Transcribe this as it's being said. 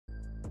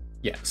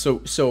Yeah, so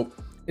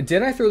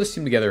did I throw this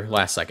team together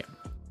last second?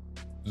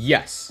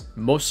 Yes,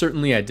 most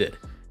certainly I did.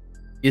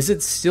 Is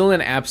it still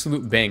an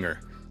absolute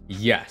banger?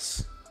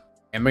 Yes.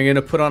 Am I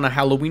gonna put on a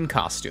Halloween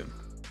costume?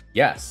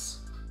 Yes.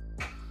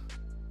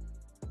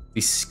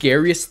 The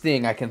scariest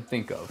thing I can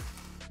think of.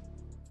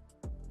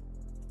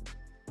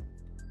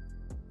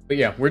 But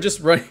yeah, we're just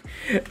running.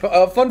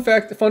 Fun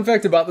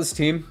fact about this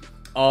team.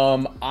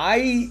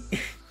 I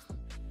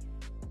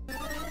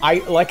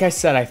like I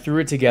said, I threw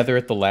it together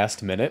at the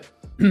last minute.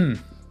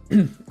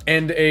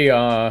 And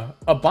a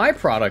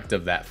byproduct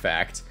of that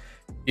fact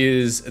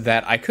is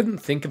that I couldn't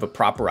think of a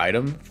proper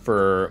item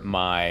for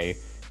my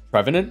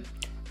Trevenant.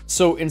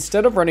 So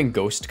instead of running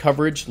ghost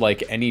coverage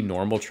like any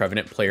normal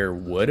Trevenant player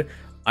would,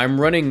 I'm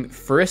running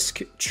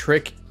Frisk,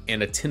 Trick,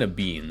 and a tin of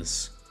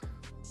beans.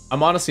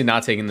 I'm honestly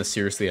not taking this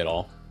seriously at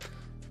all.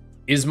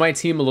 Is my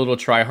team a little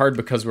tryhard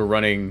because we're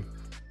running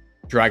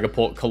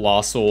Dragapult,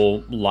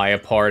 Colossal,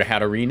 Liepard,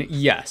 Hatterene?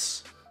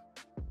 Yes.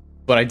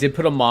 But I did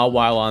put a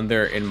Mawile on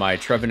there, and my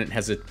Trevenant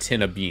has a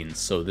tin of beans,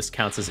 so this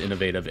counts as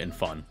innovative and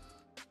fun.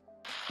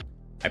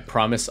 I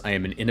promise I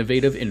am an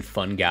innovative and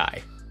fun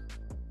guy.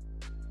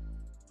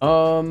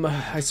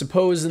 I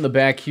suppose in the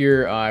back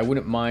here, I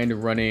wouldn't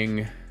mind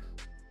running...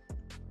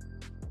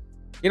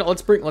 You know,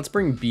 let's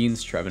bring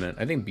Beans Trevenant.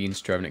 I think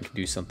Beans Trevenant can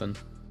do something.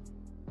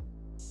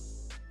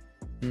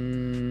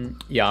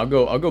 Yeah, I'll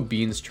go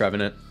Beans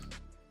Trevenant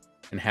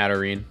and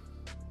Hatterene.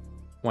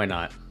 Why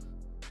not?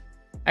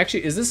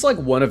 Actually, is this like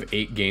one of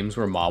 8 games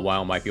where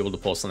Mawile might be able to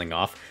pull something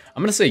off?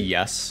 I'm gonna say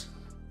yes.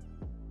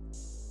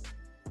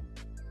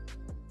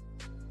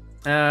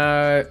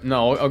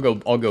 No, I'll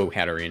go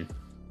Hatterene.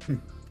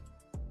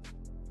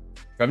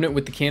 Trevenant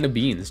with the can of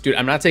beans, dude.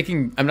 I'm not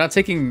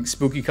taking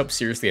Spooky Cup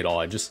seriously at all.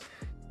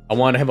 I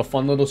want to have a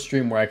fun little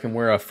stream where I can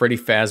wear a Freddy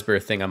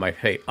Fazbear thing on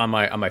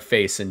my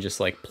face and just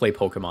like play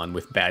Pokemon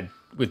with bad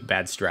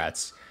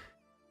strats.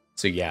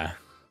 So yeah.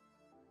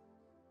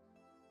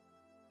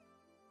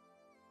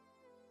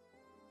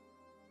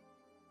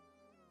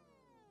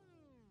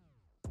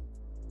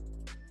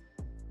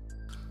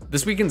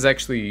 This weekend's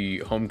actually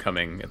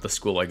homecoming at the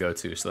school I go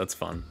to, so that's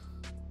fun.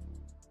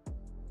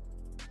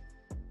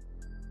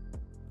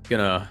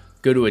 Gonna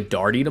go to a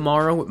Darty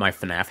tomorrow with my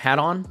FNAF hat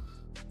on.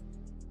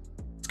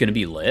 It's gonna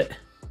be lit.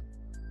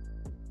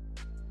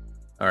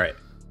 Alright.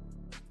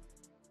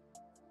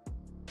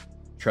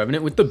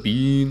 Trevenant with the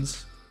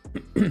beans.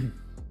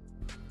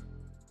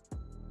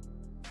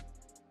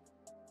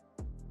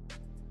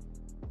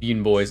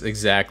 Bean boys,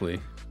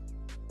 exactly.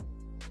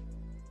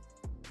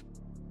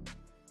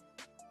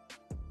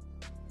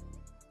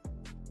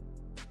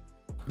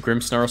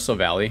 Grimmsnarl,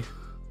 Silvally.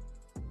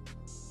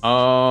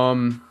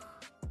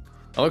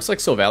 That looks like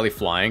Silvally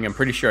flying. I'm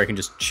pretty sure I can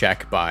just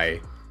check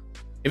by...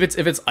 If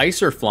it's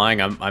ice or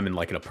flying, I'm in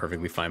like in a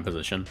perfectly fine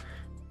position.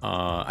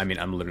 I mean,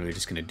 I'm literally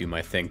just gonna do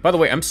my thing. By the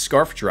way, I'm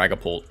Scarf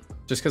Dragapult,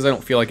 just because I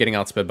don't feel like getting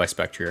outsped by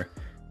Spectre.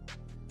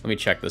 Let me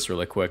check this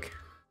really quick.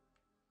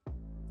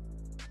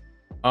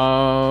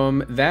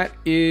 That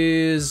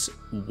is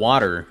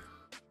water.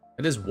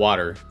 That is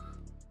water,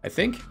 I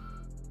think.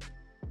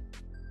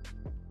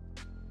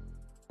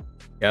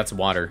 Yeah, it's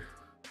water.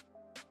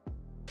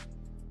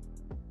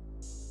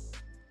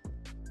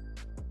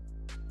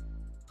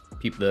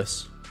 Peep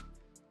this.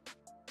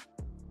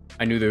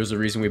 I knew there was a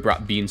reason we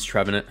brought Beans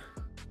Trevenant.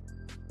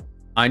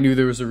 I knew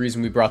there was a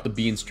reason we brought the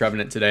Beans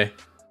Trevenant today.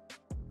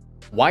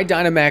 Why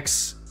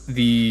Dynamax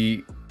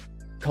the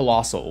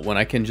Colossal when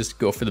I can just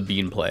go for the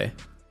Bean play?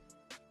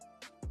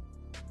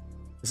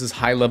 This is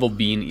high-level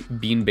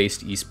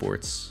bean-based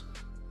esports.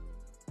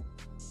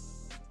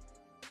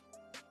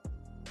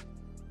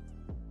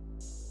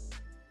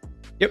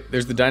 Yep,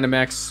 there's the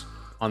Dynamax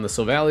on the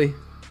Silvally.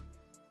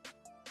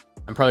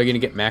 I'm probably going to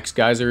get Max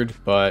Geysered,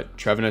 but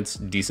Trevenant's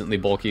decently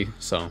bulky,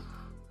 so...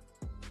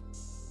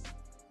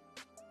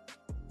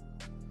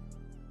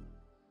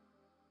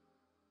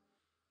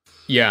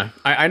 Yeah,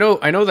 I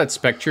know that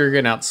Spectre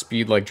can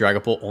outspeed like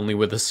Dragapult only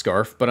with a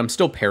Scarf, but I'm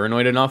still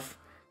paranoid enough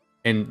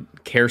and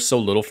care so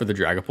little for the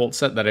Dragapult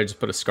set that I just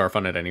put a Scarf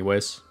on it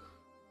anyways.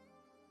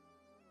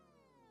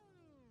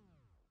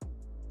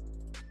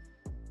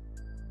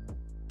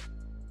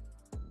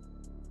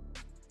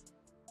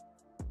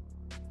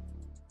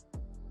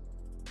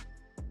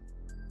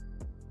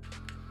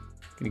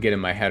 Gonna get in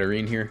my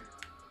Hatterene here.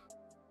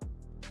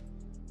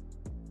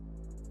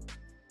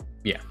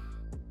 Yeah.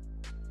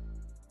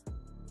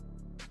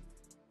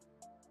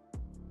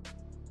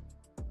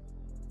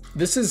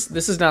 This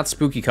is not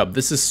Spooky Cup.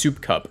 This is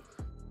Soup Cup.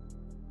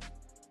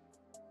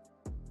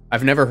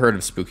 I've never heard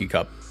of Spooky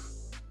Cup.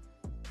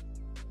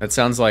 That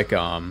sounds like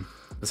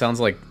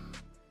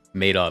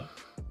made up.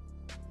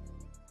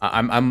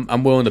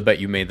 I'm willing to bet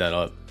you made that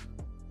up.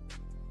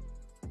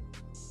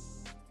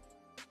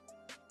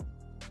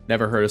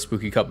 Never heard of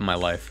Spooky Cup in my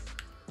life.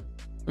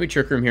 Let me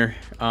Trick Room here.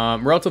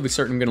 I'm relatively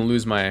certain I'm gonna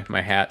lose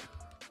my hat.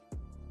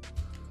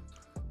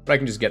 But I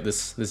can just get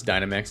this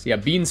Dynamax. Yeah,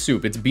 Bean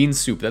Soup. It's Bean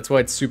Soup. That's why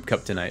it's Soup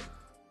Cup tonight.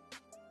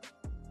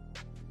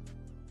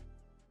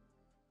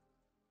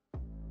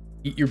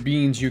 Eat your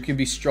beans. You can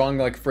be strong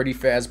like Freddy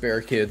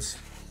Fazbear, kids.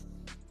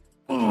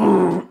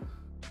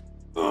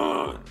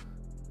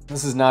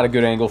 This is not a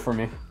good angle for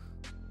me.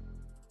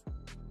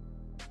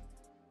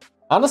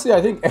 Honestly,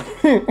 I think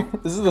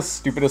this is the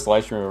stupidest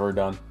live stream I've ever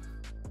done.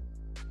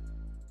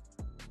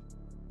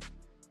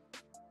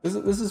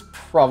 This is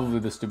probably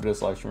the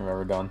stupidest live stream I've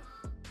ever done.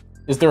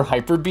 Is there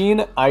Hyper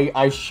Bean?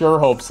 I sure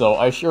hope so.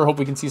 I sure hope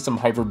we can see some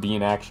Hyper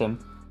Bean action.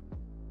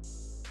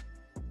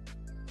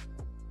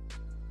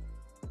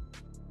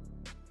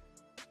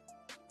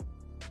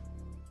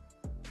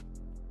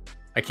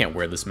 I can't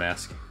wear this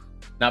mask.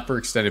 Not for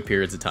extended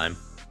periods of time.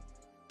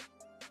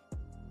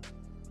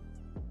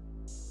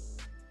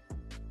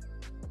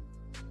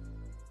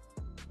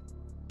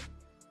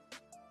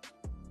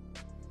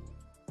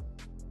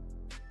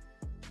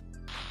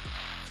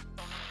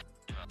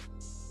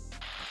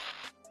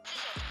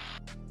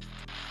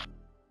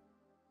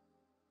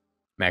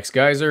 Max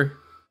Geyser.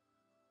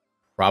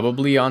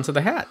 Probably onto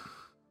the hat.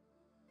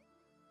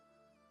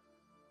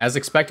 As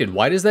expected.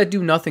 Why does that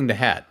do nothing to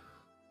hat?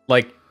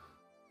 Like,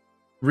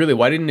 really,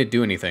 why didn't it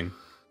do anything?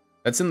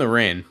 That's in the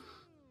rain.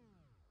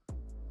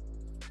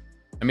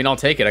 I mean, I'll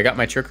take it. I got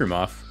my Trick Room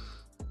off.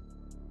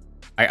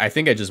 I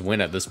think I just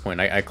win at this point.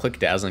 I click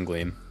Dazzling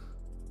Gleam.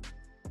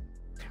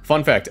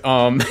 Fun fact,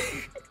 a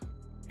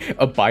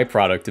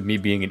byproduct of me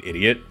being an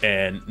idiot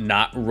and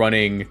not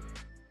running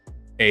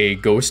a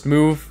ghost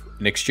move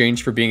in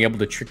exchange for being able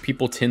to trick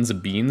people tins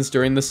of beans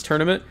during this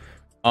tournament,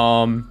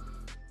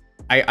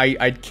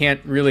 I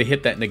can't really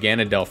hit that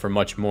Naganadel for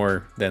much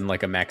more than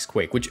like a Max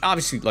Quake, which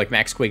obviously like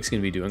Max Quake's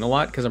gonna be doing a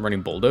lot because I'm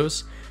running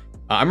Bulldoze.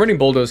 I'm running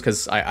Bulldoze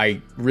because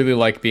I really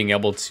like being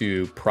able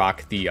to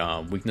proc the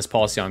weakness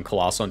policy on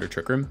Colossal under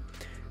Trick Room.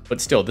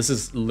 But still, this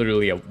is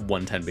literally a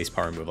 110 base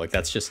power move. Like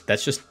that's just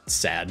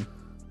sad.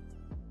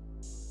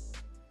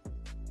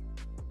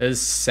 That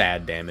is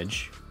sad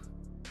damage.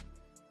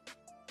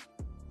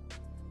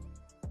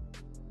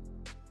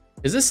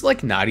 Is this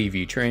like not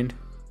EV trained?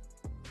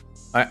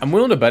 I'm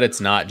willing to bet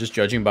it's not, just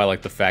judging by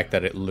like the fact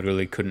that it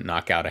literally couldn't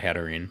knock out a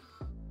Hatterene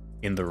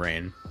in the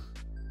rain.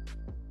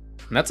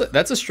 And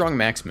that's a strong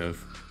max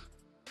move.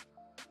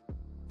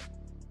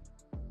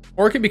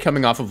 Or it could be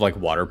coming off of like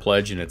Water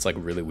Pledge and it's like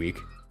really weak.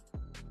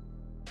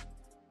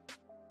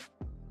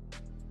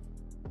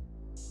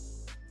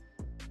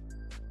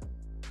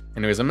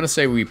 Anyways, I'm gonna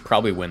say we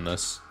probably win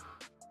this.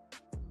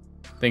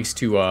 Thanks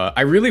to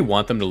I really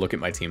want them to look at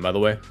my team, by the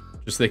way.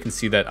 Just so they can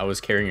see that I was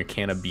carrying a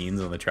can of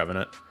beans on the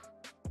Trevenant.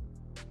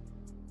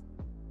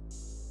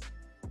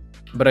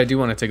 But I do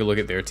want to take a look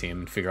at their team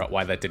and figure out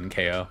why that didn't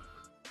KO.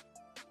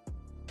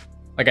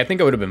 Like, I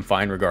think I would have been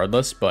fine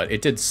regardless, but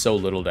it did so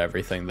little to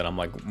everything that I'm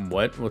like,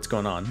 what? What's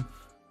going on?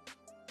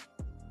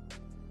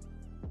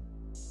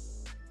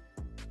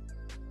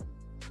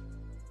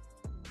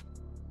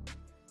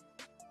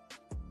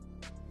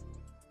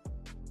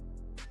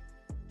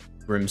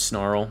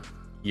 Grimmsnarl.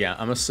 Yeah,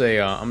 I'm gonna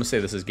say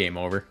this is game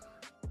over.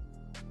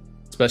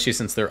 Especially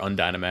since they're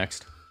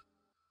undynamaxed.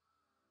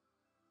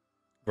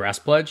 Grass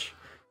Pledge?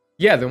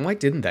 Yeah, then why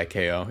didn't that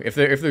KO? If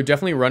they're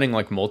definitely running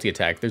like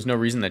multi-attack, there's no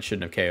reason that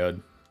shouldn't have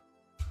KO'd.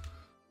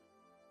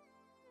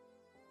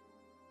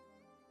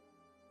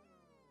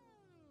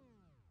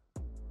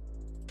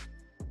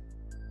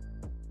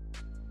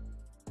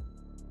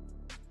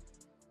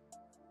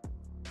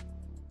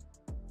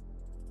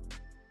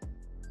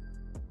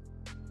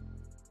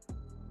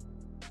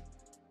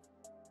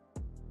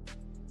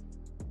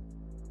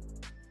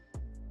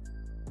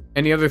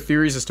 Any other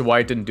theories as to why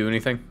it didn't do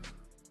anything?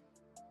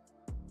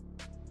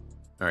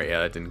 Alright,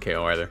 yeah, that didn't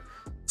KO either.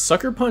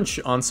 Sucker Punch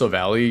on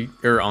Silvally,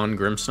 or on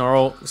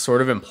Grimmsnarl,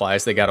 sort of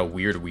implies they got a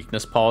weird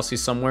weakness policy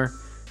somewhere.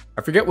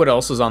 I forget what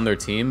else was on their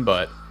team,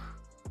 but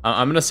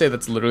I'm gonna say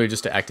that's literally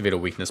just to activate a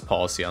weakness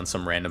policy on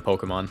some random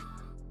Pokemon.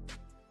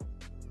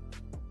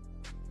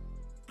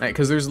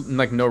 Because there's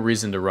like no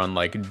reason to run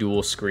like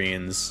dual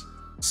screens,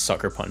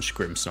 Sucker Punch,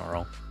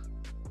 Grimmsnarl.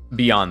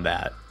 Beyond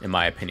that, in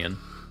my opinion.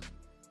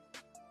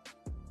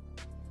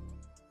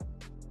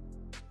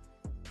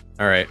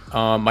 Alright,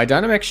 my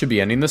Dynamax should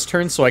be ending this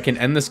turn, so I can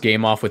end this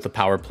game off with the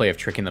power play of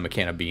tricking them a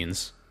can of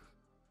beans.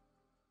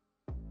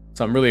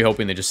 So I'm really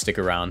hoping they just stick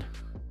around.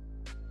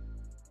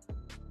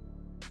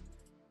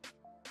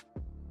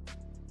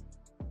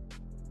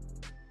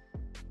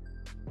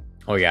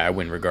 Oh yeah, I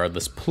win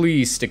regardless.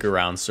 Please stick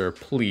around, sir.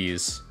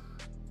 Please.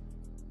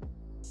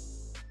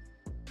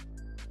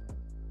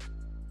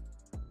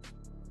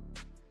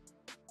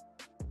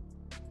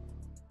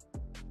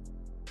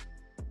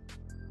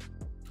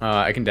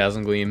 I can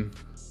Dazzling Gleam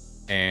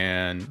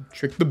and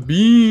trick the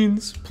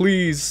beans.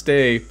 Please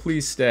stay.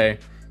 Please stay.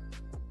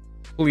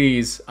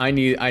 Please. I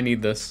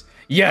need this.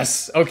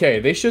 Yes. Okay,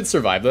 they should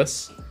survive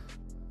this.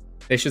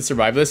 They should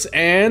survive this.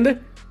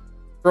 And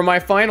for my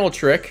final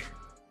trick,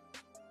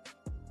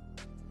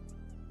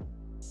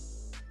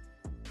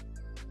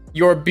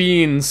 your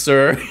beans,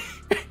 sir.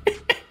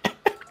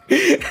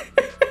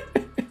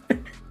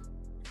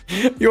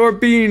 Your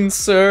beans,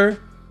 sir.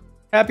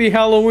 Happy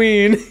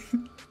Halloween.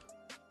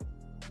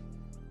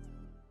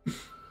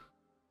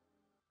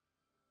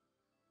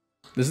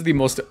 This is the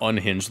most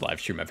unhinged live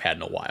stream I've had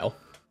in a while.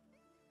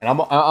 And I'm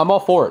all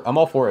for it. I'm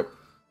all for it.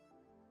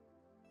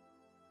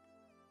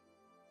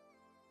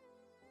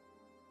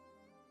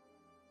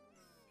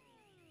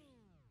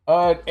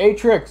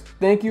 Atrix,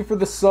 thank you for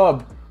the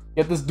sub.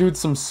 Get this dude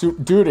some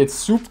soup. Dude, it's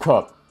Soup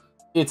Cup.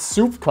 It's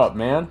Soup Cup,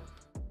 man.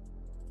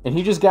 And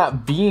he just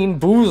got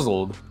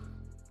bean-boozled.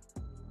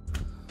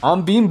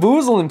 I'm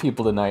bean-boozling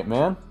people tonight,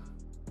 man.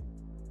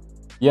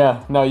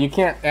 Yeah, no, you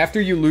can't. After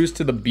you lose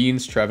to the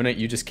Beans Trevenant,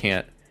 you just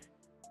can't.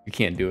 You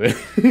can't do it.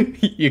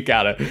 you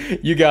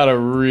gotta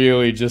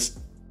really just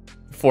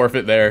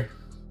forfeit there.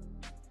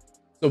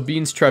 So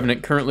Beans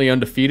Trevenant currently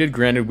undefeated.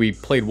 Granted, we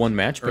played one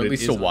match, but at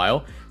least a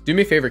while. Do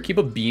me a favor, keep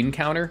a bean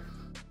counter.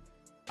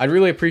 I'd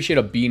really appreciate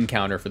a bean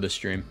counter for this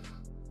stream.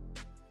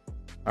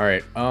 All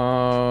right,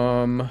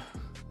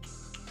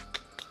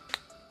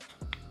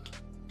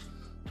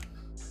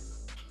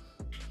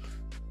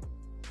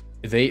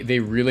 They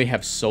really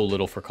have so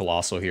little for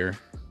Colossal here.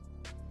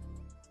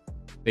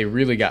 They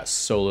really got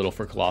so little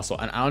for Colossal,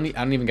 and I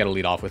don't even got to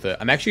lead off with it.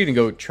 I'm actually gonna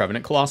go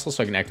Trevenant Colossal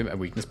so I can activate a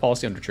weakness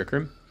policy under Trick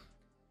Room.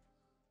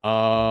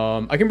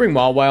 I can bring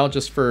Wild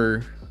just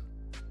for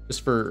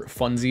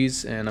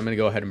funsies, and I'm gonna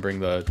go ahead and bring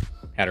the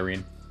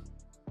Hatterene.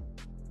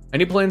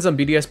 Any plans on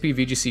BDSP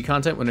VGC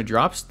content when it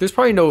drops? There's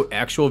probably no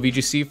actual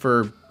VGC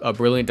for a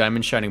Brilliant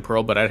Diamond Shining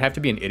Pearl, but I'd have to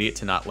be an idiot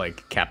to not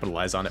like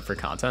capitalize on it for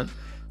content.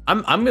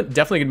 I'm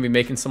definitely gonna be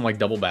making some like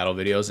double battle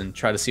videos and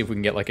try to see if we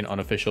can get like an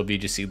unofficial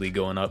VGC league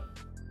going up.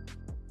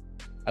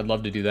 I'd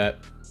love to do that.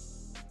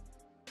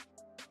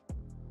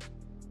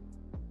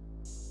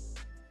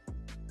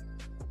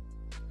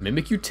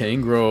 Mimikyu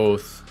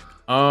Tangrowth.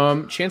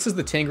 Chances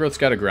the Tangrowth's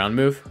got a ground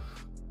move?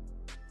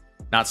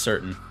 Not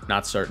certain.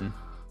 Not certain.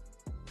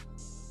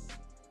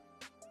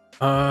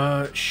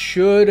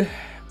 Should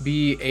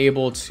be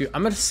able to...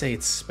 I'm gonna say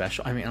it's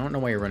special. I mean, I don't know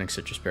why you're running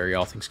Citrus Berry,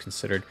 all things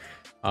considered.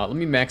 Let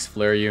me max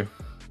flare you.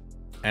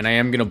 And I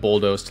am gonna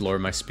bulldoze to lower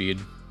my speed.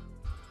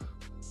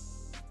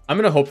 I'm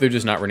gonna hope they're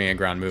just not running a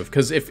ground move,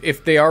 because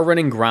if they are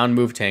running ground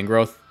move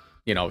Tangrowth,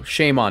 you know,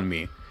 shame on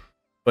me.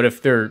 But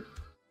if they're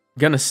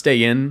gonna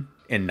stay in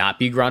and not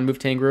be ground move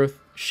Tangrowth,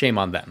 shame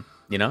on them,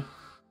 you know?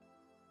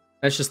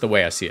 That's just the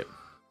way I see it.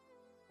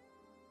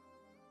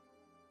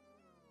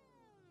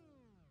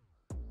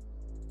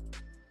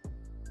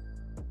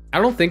 I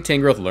don't think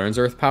Tangrowth learns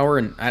Earth Power,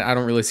 and I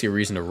don't really see a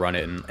reason to run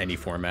it in any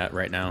format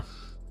right now.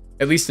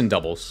 At least in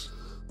doubles.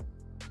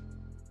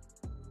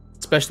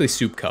 Especially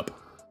Soup Cup.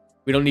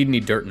 We don't need any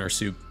dirt in our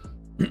soup.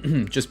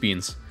 Just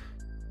beans.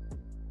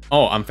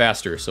 Oh, I'm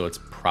faster, so it's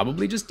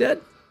probably just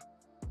dead?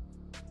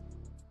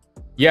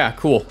 Yeah,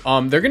 cool.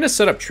 They're gonna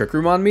set up Trick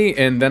Room on me,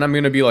 and then I'm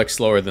gonna be, like,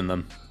 slower than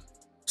them.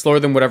 Slower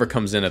than whatever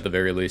comes in at the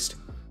very least.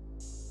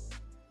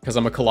 Because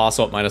I'm a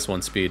Colossal at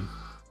 -1 speed.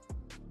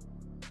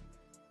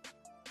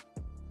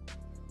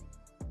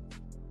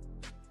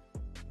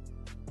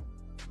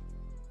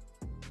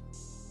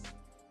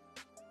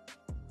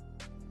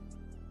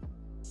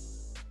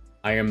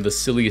 I am the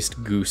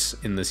silliest goose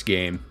in this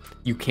game.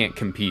 You can't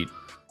compete.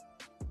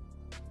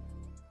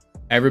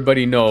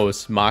 Everybody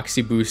knows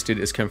Moxie boosted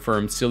is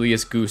confirmed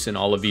silliest goose in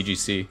all of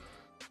VGC.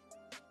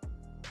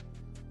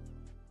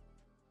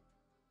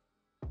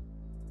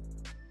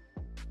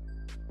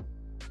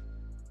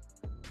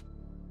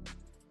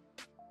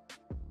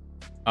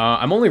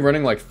 I'm only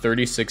running like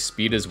 36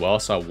 speed as well,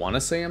 so I want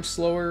to say I'm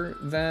slower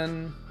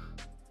than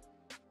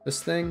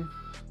this thing.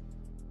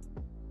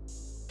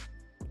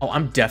 Oh,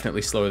 I'm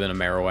definitely slower than a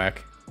Marowak.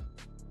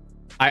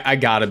 I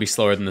gotta be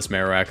slower than this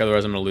Marowak,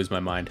 otherwise I'm gonna lose my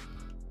mind.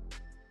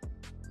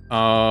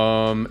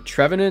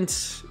 Trevenant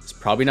is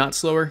probably not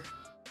slower.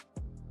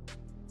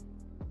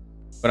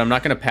 But I'm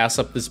not gonna pass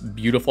up this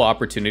beautiful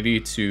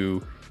opportunity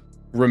to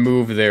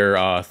remove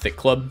their Thick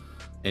Club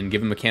and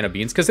give them a can of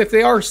beans. Because if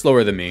they are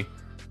slower than me,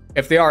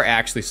 if they are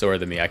actually slower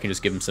than me, I can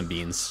just give them some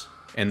beans.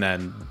 And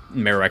then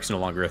Marowak's no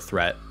longer a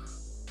threat.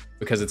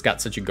 Because it's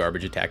got such a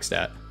garbage attack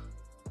stat.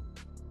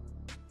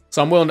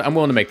 So I'm willing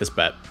to make this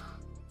bet.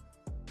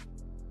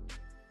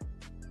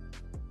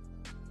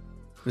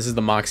 This is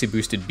the Moxie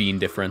boosted bean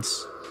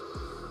difference.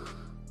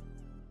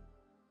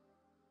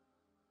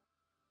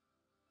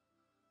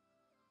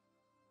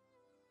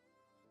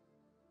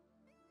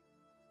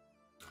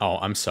 Oh,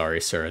 I'm sorry,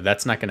 sir.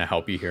 That's not gonna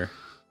help you here.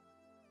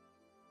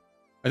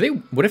 Are they...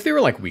 What if they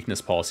were like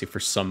weakness policy for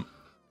some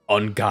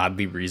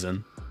ungodly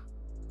reason?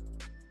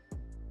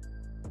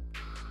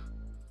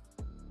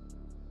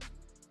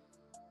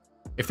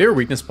 If they were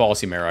weakness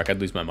policy Marowak, I'd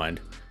lose my mind.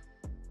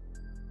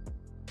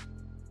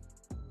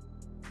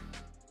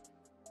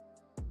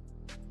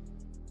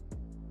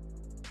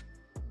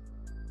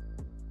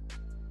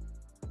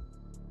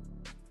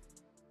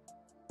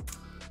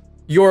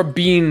 Your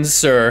beans,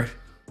 sir.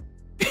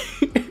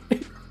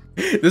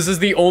 This is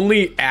the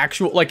only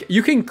actual... Like,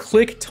 you can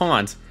click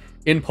taunt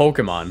in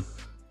Pokemon.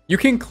 You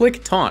can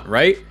click taunt,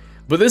 right?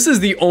 But this is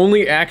the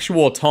only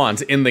actual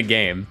taunt in the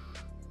game.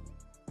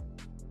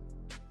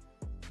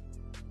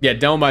 Yeah,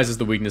 Dhelmise is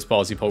the weakness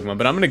policy Pokemon,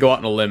 but I'm going to go out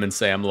on a limb and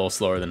say I'm a little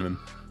slower than him.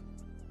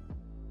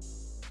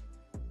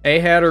 Hey,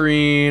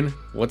 Hatterene.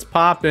 What's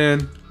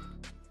poppin'?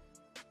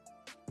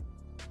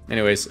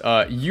 Anyways,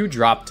 you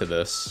drop to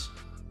this.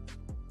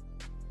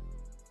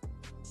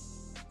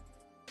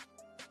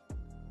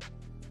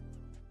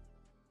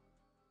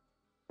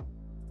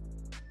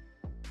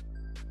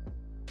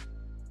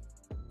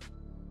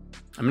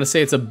 I'm gonna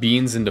say it's a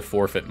beans into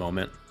forfeit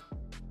moment.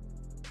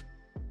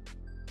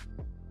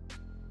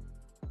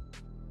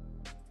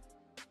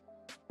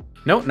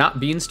 No, not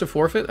beans to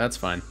forfeit? That's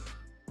fine.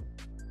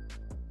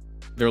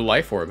 They're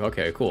life orb.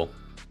 Okay, cool.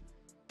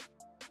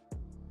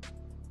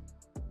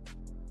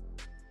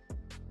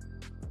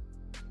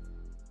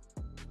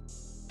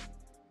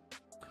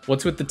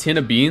 What's with the tin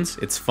of beans?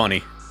 It's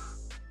funny.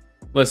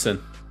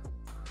 Listen.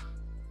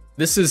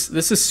 This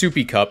is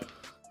Soupy Cup.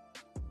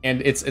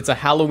 And it's a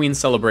Halloween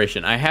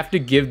celebration. I have to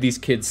give these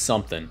kids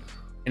something.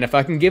 And if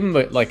I can give them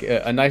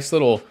a nice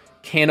little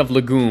can of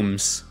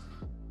legumes,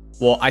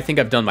 well, I think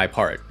I've done my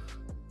part.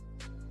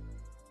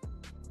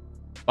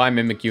 Bye,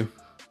 Mimikyu.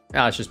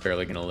 Ah, it's just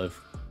barely gonna live.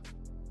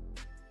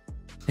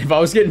 If I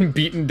was getting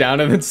beaten down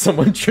and then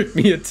someone tricked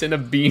me a tin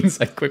of beans,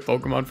 I'd quit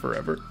Pokemon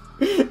forever.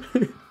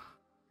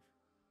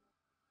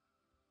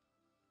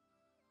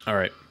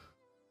 Alright.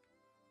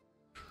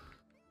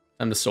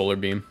 Time to Solar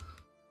Beam.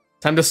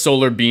 Time to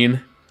Solar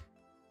Beam.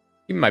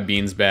 Give me my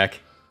beans back.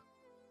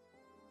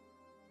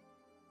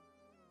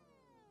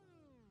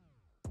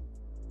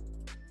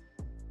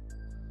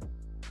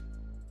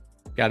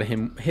 Gotta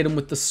hit him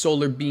with the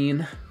Solar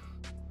Beam.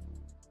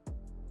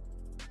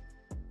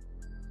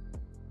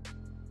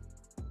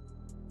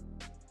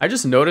 I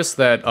just noticed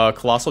that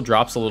Colossal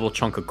drops a little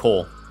chunk of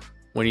coal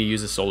when he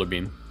uses Solar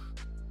Beam.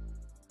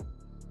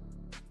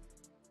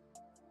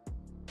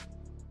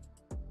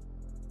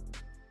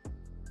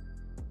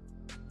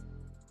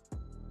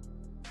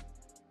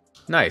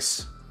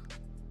 Nice.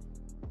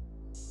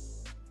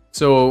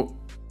 So,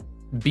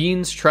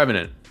 Beans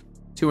Trevenant,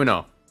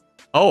 2-0.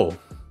 Oh.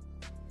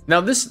 Now,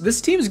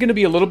 this team is going to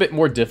be a little bit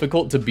more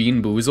difficult to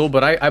Beanboozle,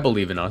 but I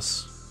believe in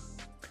us.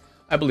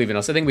 I believe in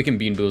us. I think we can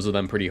Beanboozle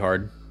them pretty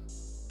hard.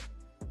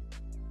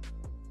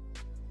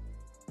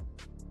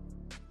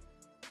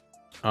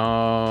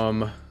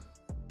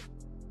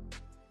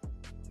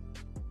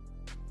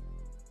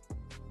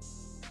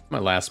 My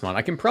last mon.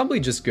 I can probably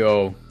just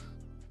go...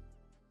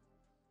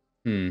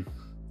 I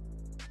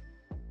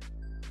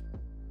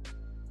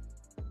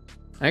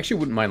actually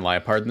wouldn't mind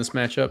Liepard in this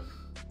matchup.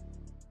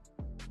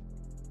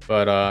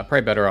 But,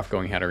 probably better off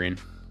going Hatterene.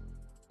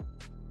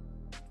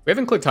 We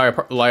haven't clicked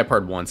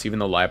Liepard once, even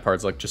though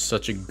Liepard's like just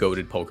such a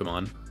goated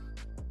Pokemon.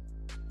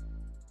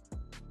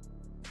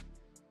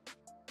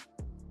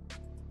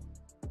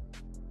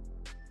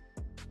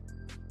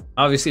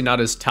 Obviously not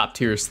as top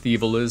tier as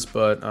Thievul is,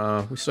 but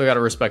we still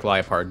gotta respect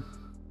Liepard.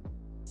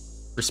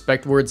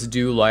 Respect words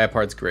due,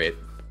 Liepard's great.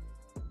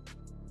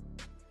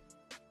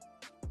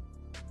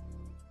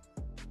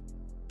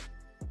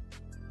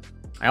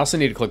 I also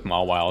need to click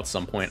Mawile at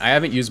some point. I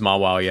haven't used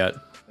Mawile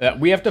yet.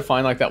 We have to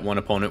find like that one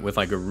opponent with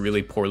like a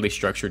really poorly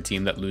structured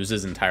team that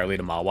loses entirely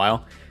to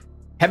Mawile.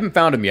 Haven't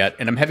found him yet,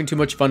 and I'm having too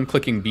much fun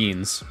clicking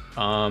beans.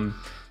 But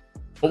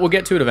we'll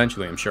get to it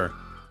eventually, I'm sure.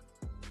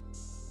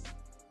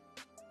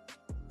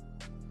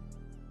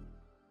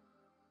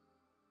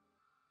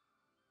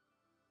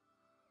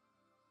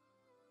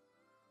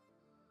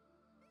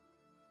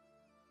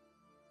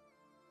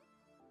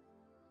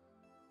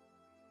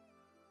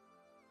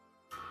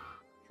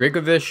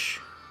 Dracovish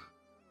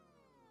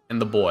and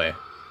the boy.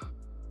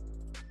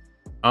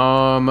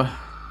 I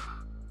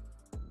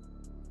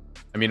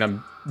mean,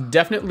 I'm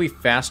definitely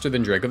faster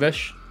than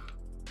Dracovish.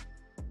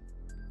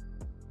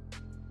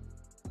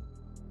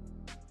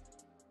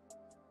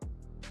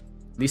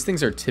 These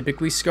things are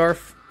typically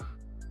Scarf.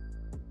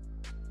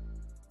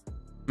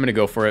 I'm gonna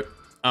go for it.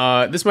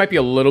 This might be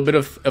a little bit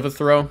of a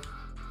throw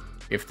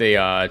if they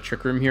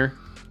Trick Room here,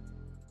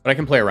 but I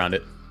can play around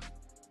it.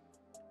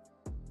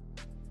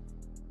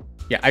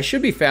 Yeah, I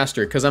should be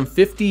faster because I'm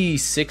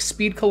 56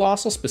 speed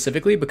Colossal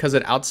specifically because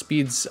it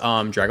outspeeds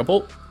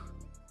Dragapult.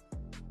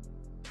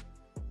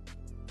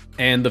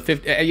 And the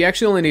 50, you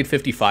actually only need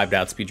 55 to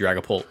outspeed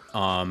Dragapult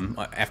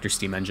after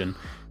Steam Engine.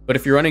 But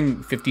if you're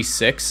running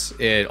 56,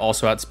 it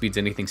also outspeeds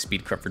anything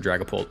Speedcraft for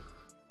Dragapult.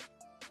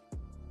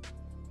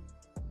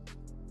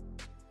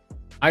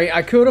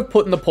 I could have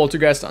put in the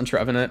Poltergeist on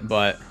Trevenant,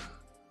 but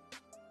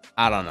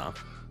I don't know.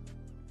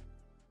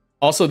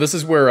 Also, this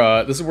is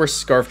where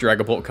Scarf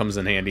Dragapult comes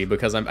in handy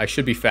because I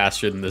should be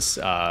faster than this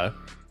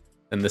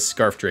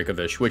Scarf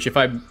Dracovish. Which, if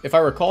I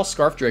recall,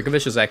 Scarf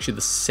Dracovish is actually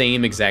the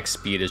same exact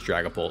speed as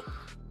Dragapult.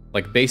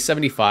 Like base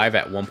 75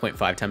 at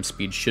 1.5 times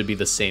speed should be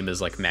the same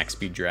as like max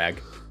speed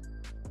Drag.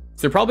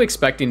 So they're probably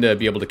expecting to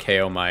be able to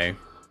KO my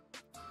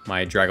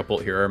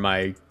Dragapult here or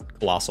my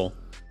Colossal,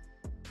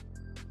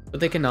 but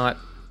they cannot.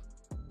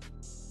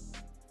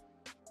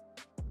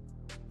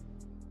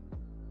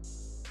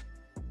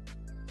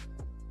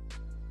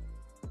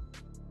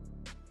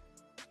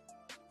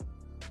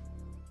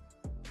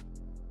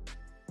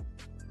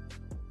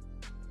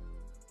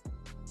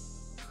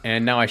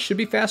 And now I should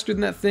be faster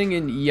than that thing,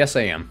 and yes,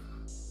 I am.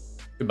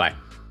 Goodbye.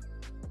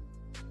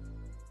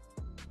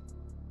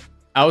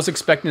 I was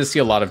expecting to see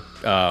a lot of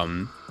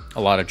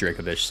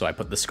Dracovish, so I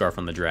put the Scarf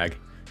on the drag.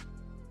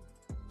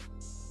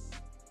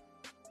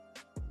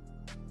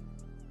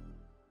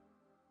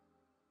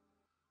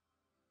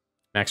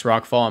 Max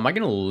Rockfall. Am I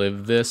going to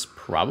live this?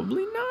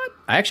 Probably not.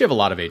 I actually have a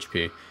lot of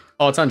HP.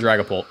 Oh, it's on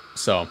Dragapult.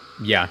 So,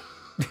 yeah.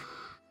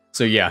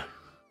 So, yeah.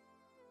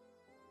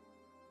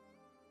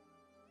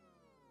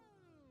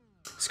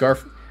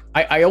 Scarf.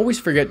 I always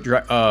forget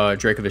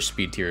Dracovish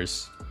speed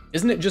tiers.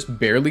 Isn't it just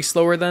barely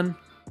slower then?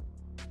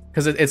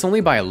 Because it's only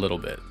by a little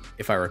bit,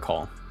 if I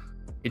recall.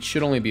 It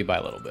should only be by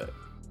a little bit.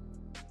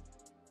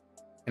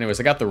 Anyways,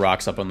 I got the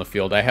rocks up on the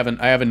field. I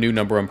have a new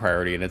number one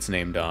priority, and it's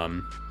named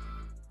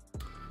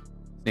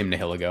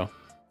Nihiligo.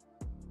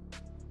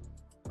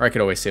 Or I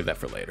could always save that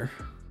for later.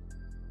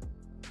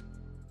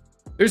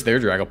 There's their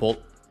Dragapult.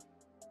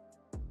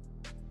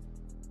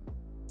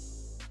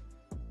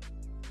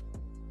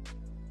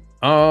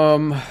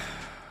 I'm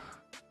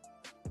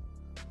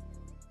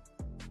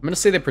gonna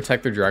say they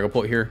protect their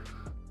Dragapult here.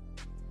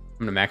 I'm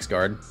gonna max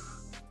guard.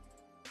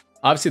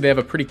 Obviously, they have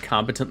a pretty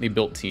competently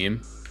built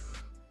team.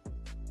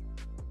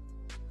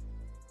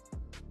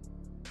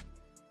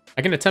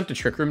 I can attempt a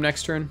Trick Room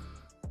next turn.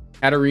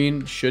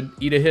 Hatterene should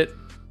eat a hit.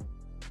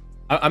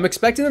 I'm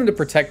expecting them to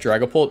protect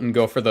Dragapult and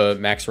go for the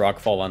Max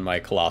Rockfall on my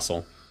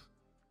Colossal.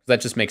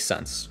 That just makes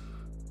sense.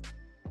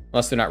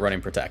 Unless they're not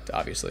running Protect,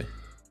 obviously.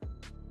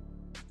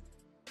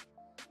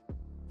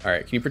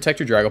 Alright, can you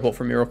protect your Dragapult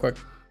for me real quick?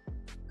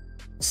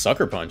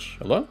 Sucker Punch.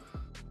 Hello?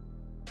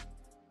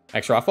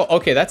 Max Rockfall?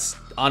 Okay, that's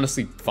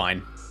honestly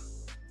fine.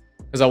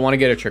 Because I want to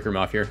get a Trick Room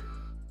off here.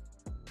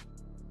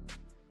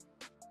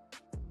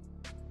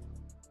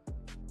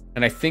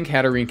 And I think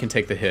Hatterene can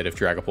take the hit if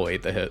Dragapult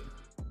ate the hit.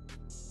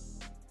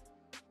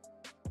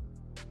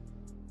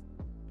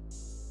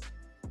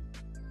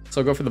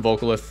 So I'll go for the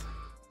Volcalith.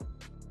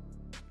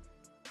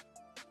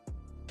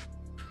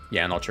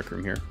 Yeah, and I'll Trick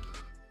Room here.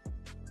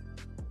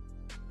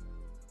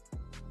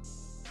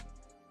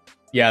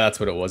 Yeah, that's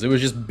what it was. It was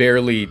just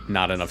barely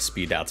not enough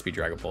speed to outspeed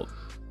Dragapult.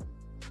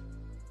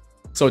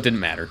 So it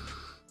didn't matter.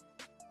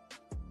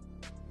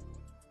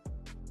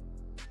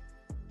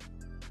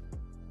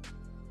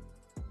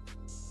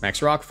 Max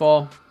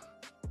Rockfall.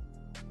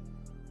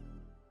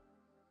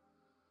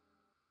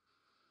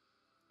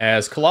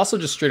 As Colossal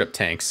just straight up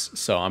tanks,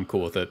 so I'm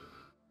cool with it.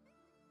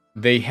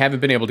 They haven't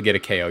been able to get a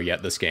KO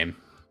yet this game.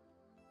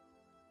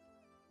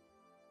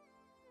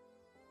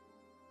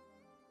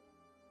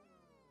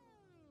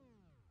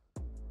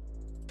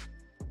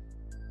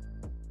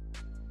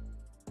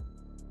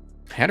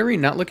 Hatterene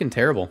not looking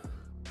terrible.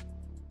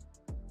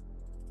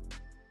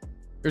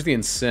 Here's the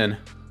Ensues.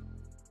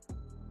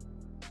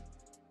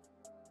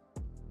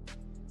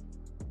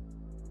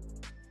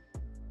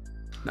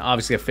 Now,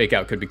 obviously, a Fake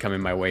Out could be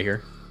coming my way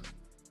here.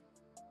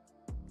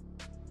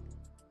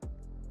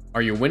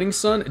 Are you winning,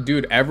 son?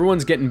 Dude,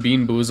 everyone's getting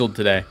Beanboozled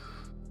today.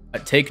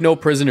 Take no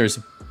prisoners.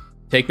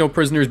 Take no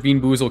prisoners,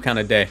 Beanboozle kind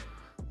of day.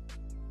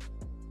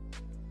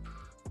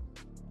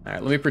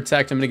 Alright, let me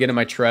protect. I'm going to get in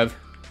my Trev.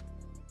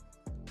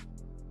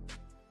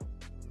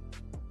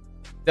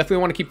 Definitely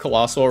want to keep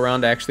Colossal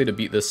around, actually, to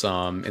beat this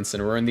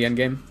Incineroar in the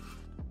endgame.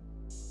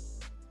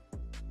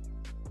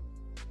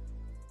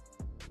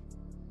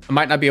 I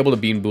might not be able to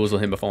Beanboozle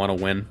him if I want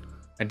to win.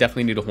 I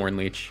definitely need a Horn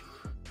Leech.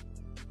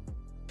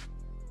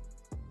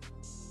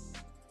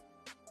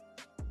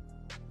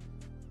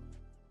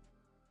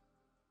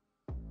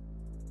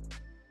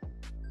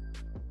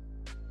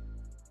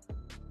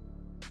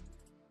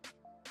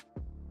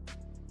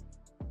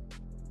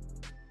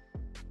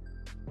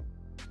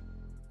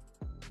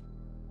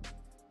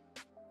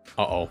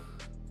 Uh-oh.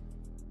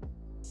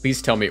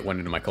 Please tell me it went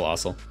into my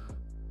Colossal.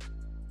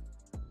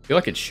 I feel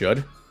like it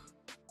should.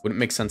 Wouldn't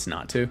make sense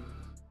not to.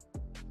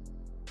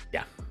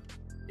 Yeah.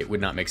 It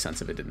would not make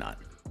sense if it did not.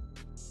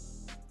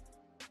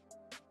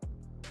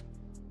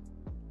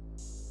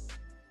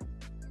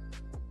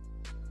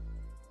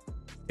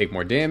 Take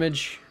more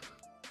damage.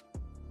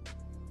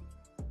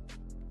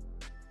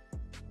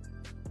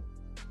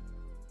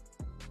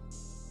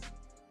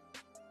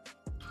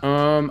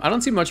 I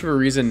don't see much of a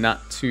reason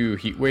not to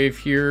Heat Wave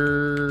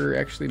here.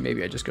 Actually,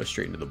 maybe I just go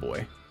straight into the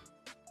boy.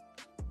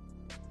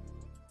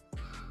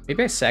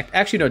 Maybe I sack.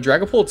 Actually, no,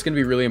 Dragapult's going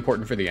to be really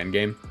important for the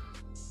endgame.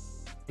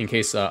 In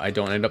case I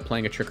don't end up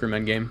playing a Trick Room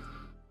endgame.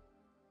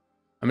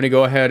 I'm going to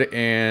go ahead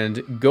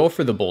and go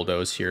for the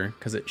Bulldoze here.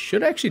 Because it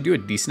should actually do a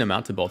decent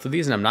amount to both of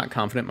these. And I'm not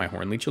confident my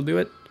Horn Leech will do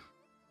it.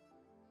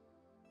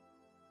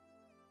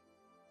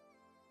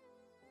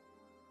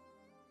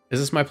 Is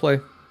this my play?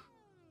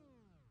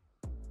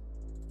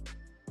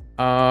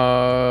 I'm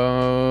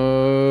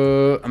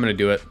going to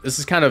do it. This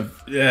is kind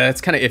of...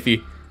 it's kind of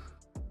iffy.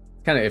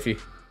 Kind of iffy.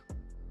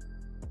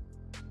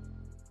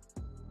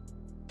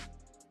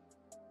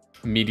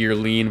 Meteor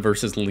Lean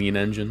versus Lean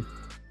Engine.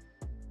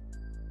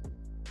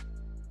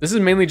 This is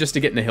mainly just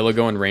to get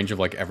Nihiligo in range of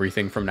like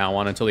everything from now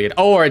on until the end.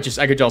 Oh, or I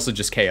could also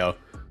just KO.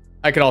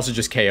 I could also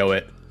just KO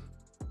it.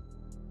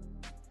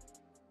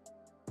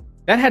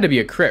 That had to be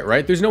a crit,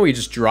 right? There's no way you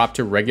just drop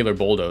to regular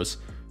Bulldoze.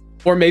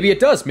 Or maybe it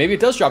does. Maybe it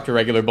does drop to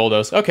regular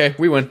bulldoze. Okay,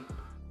 we win.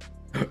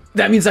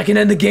 That means I can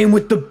end the game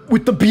with the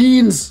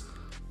beans.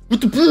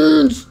 With the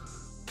beans.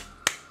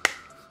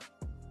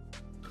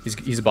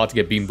 He's about to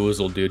get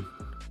beanboozled, dude.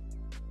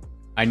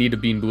 I need to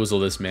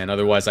beanboozle this, man.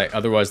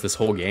 Otherwise this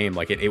whole game,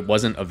 like it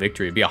wasn't a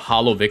victory. It'd be a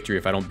hollow victory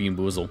if I don't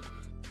beanboozle.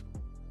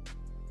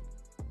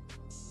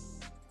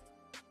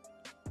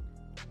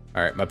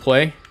 All right, my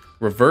play.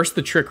 Reverse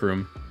the trick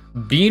room.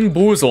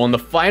 Beanboozle on the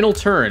final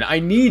turn. I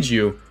need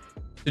you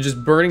to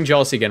just burning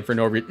jealousy again for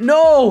no reason.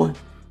 No!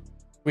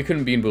 We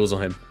couldn't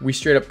beanboozle him. We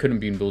straight up couldn't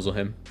beanboozle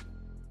him.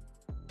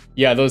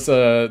 Yeah, those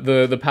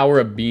the power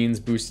of beans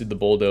boosted the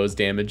bulldoze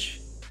damage.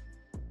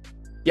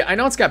 Yeah, I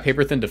know it's got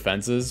paper thin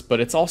defenses, but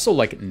it's also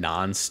like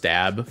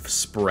non-stab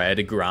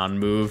spread ground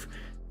move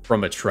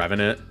from a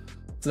Trevenant.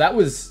 So that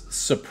was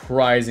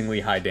surprisingly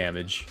high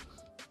damage.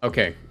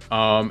 Okay,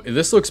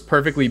 this looks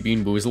perfectly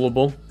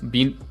beanboozleable.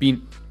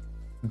 Beanable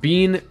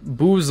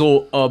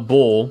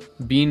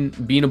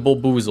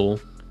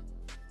boozle.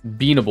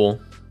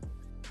 Beanable.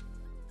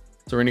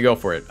 So we're gonna go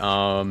for it.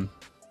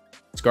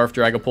 Scarf,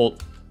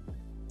 Dragapult,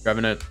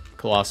 Trevenant,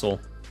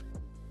 Colossal.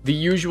 The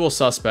usual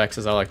suspects,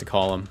 as I like to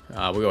call them.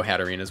 We'll go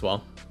Hatterene as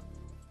well.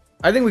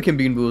 I think we can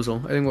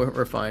Beanboozle. I think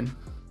we're fine.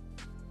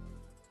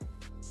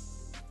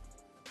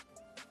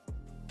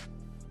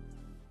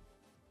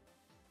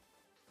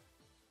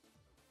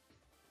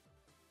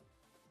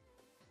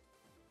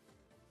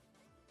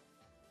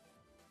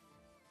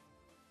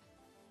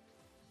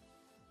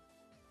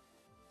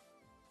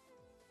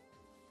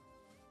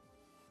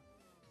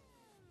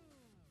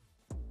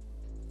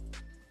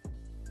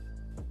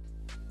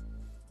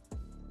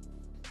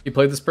 You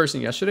played this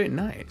person yesterday?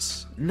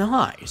 Nice.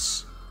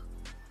 Nice.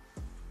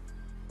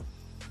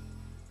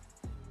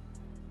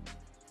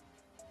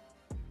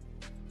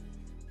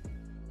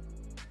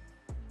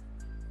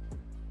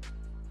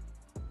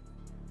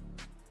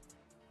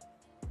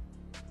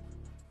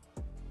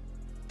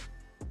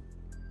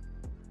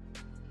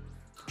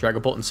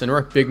 Dragapult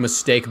Incineroar? Big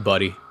mistake,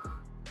 buddy.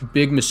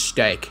 Big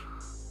mistake.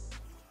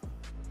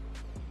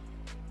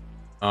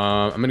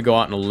 I'm gonna go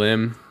out on a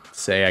limb.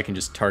 Say I can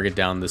just target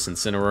down this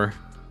Incineroar.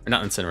 Or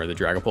not Incineroar, the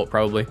Dragapult,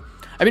 probably.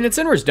 I mean,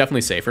 Incineroar is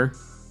definitely safer,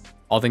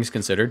 all things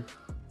considered.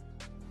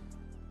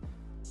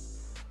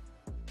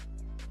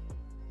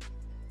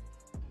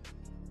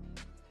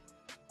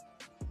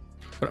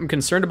 But I'm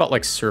concerned about,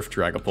 like, Surf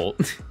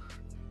Dragapult.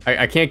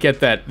 I can't get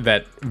that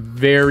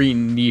very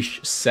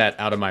niche set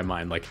out of my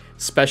mind. Like,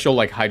 special,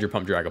 like, Hydro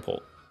Pump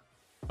Dragapult.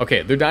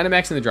 Okay, they're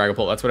Dynamaxing the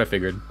Dragapult. That's what I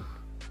figured.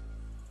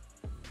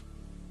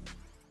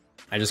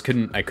 I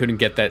couldn't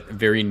get that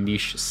very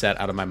niche set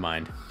out of my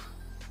mind.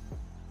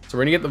 So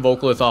we're gonna get the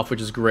Vocalith off,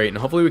 which is great, and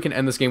hopefully we can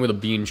end this game with a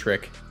Bean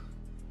Trick.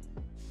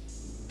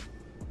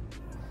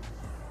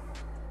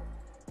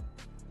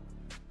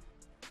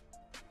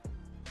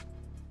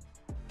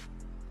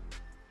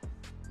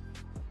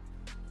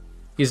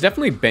 He's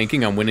definitely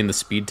banking on winning the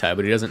Speed tie,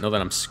 but he doesn't know that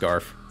I'm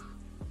Scarf.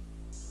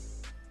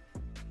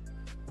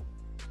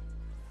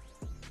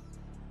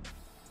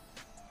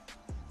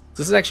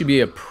 This would actually be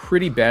a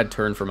pretty bad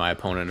turn for my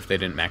opponent if they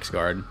didn't max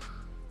guard.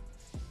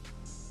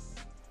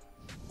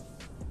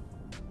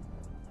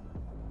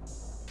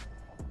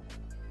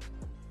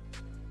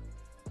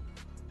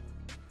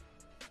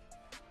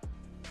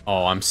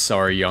 Oh, I'm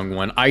sorry, young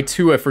one. I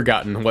too have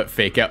forgotten what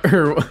fake out.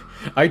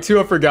 I too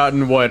have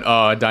forgotten what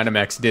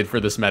Dynamax did for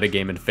this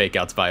metagame and fake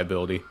out's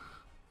viability.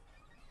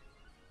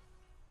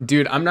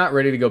 Dude, I'm not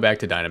ready to go back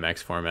to Dynamax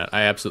format.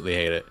 I absolutely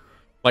hate it.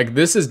 Like,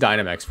 this is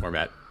Dynamax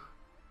format.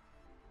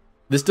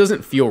 This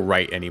doesn't feel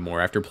right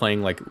anymore after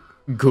playing, like,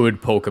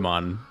 good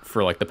Pokemon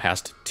for, like, the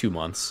past 2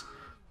 months.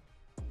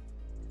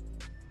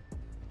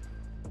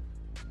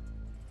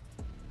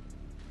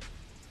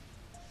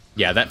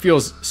 Yeah, that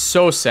feels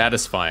so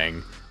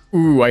satisfying.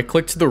 Ooh, I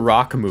clicked the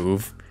rock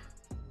move.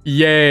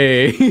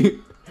 Yay!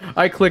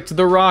 I clicked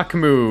the rock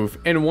move,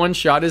 and one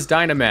shot is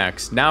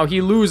Dynamax. Now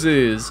he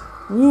loses.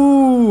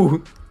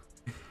 Woo!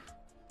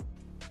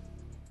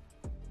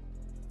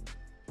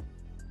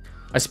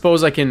 I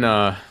suppose I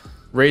can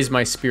raise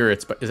my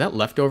spirits, but is that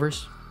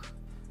leftovers?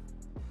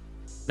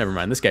 Never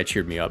mind, this guy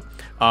cheered me up.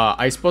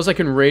 I suppose I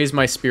can raise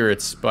my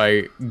spirits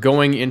by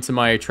going into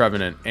my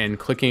Trevenant and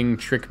clicking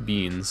Trick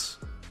Beans.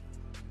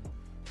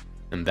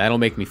 And that'll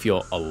make me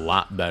feel a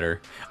lot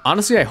better.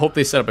 Honestly, I hope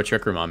they set up a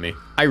Trick Room on me.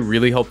 I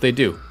really hope they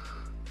do.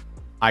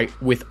 I,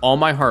 with all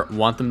my heart,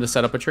 want them to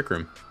set up a Trick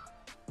Room.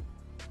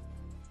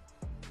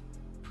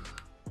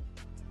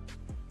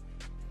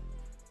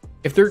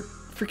 If they're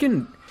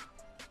freaking...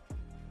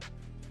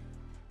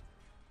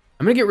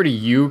 I'm gonna get rid of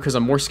you because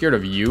I'm more scared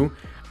of you.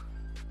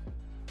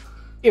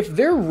 If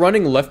they're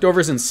running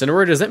Leftovers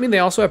Incineroar, does that mean they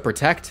also have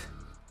Protect?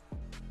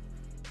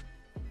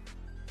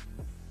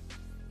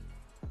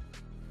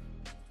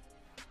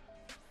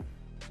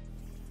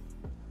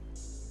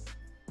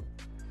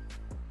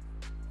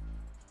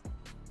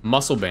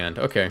 Muscle Band,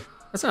 okay.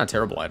 That's not a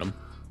terrible item.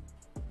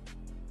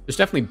 There's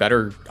definitely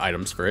better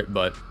items for it,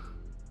 but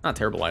not a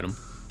terrible item.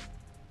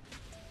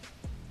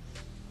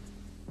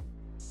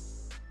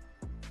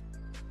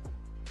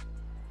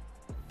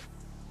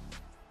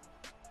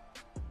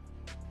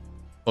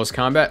 Close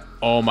combat.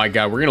 Oh my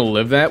god, we're gonna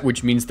live that,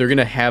 which means they're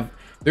gonna have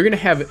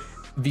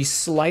the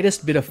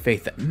slightest bit of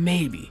faith that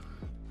maybe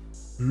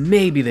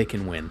they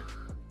can win.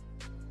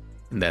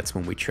 And that's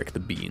when we trick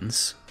the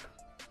beans.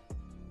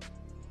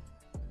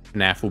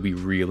 FNAF will be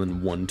real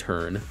in one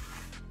turn.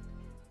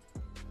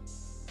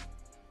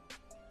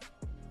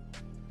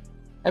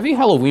 Happy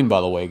Halloween,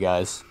 by the way,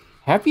 guys.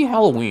 Happy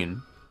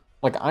Halloween.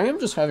 Like, I am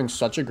just having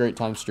such a great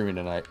time streaming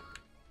tonight.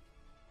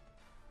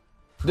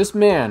 This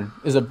man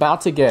is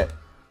about to get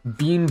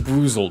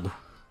Beanboozled.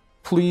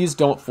 Please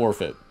don't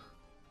forfeit.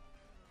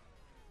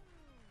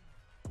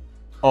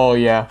 Oh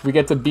yeah, we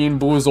get to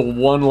Beanboozle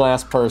one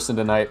last person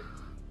tonight.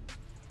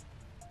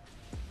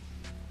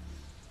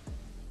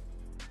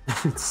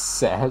 It's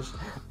sad.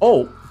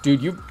 Oh,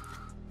 dude,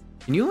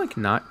 can you like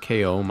not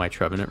KO my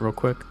Trevenant real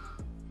quick?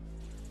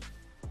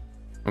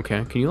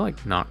 Okay, can you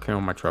like not KO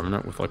my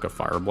Trevenant with like a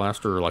Fire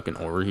Blaster or like an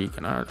Overheat?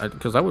 Can I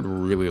because that would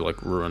really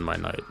like ruin my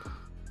night.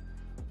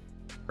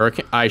 Or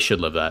I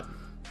should live that.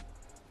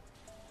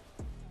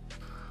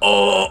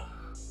 Oh!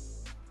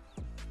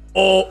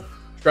 Oh!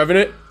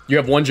 Trevenant, you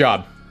have one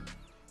job.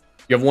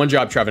 You have one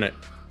job, Trevenant.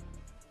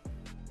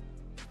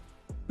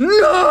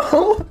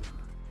 No!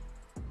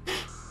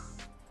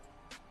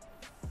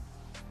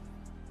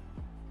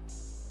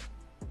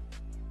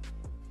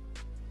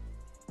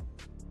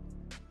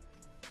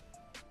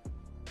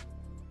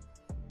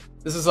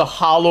 This is a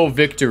hollow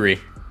victory.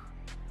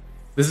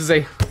 This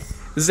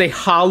is a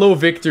hollow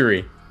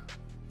victory.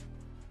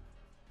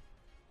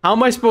 How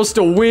am I supposed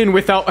to win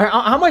without...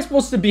 How am I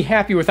supposed to be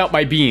happy without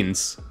my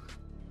beans?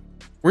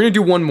 We're gonna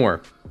do one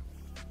more.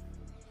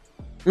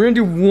 We're gonna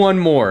do one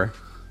more.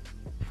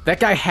 That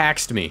guy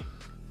haxed me.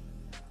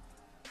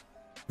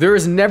 There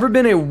has never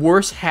been a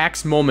worse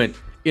hax moment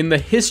in the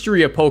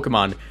history of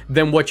Pokemon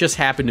than what just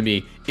happened to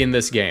me in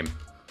this game.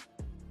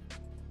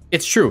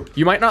 It's true.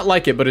 You might not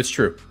like it, but it's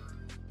true.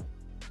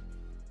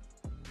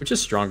 Which is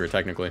stronger,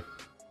 technically.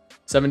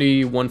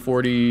 70,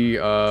 140,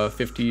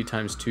 50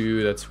 times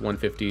 2, that's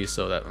 150,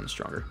 so that one's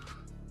stronger.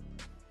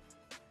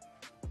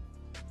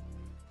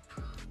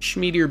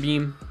 Schmeteor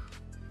Beam.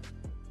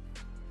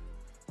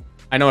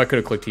 I know I could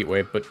have clicked Heat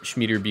Wave, but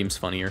Schmeteor Beam's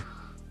funnier.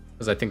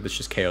 Because I think this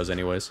just KOs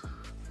anyways.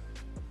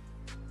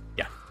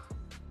 Yeah.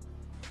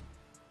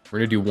 We're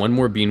gonna do one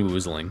more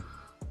Beanboozling.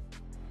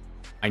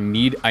 I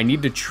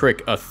need to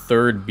trick a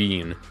third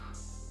bean.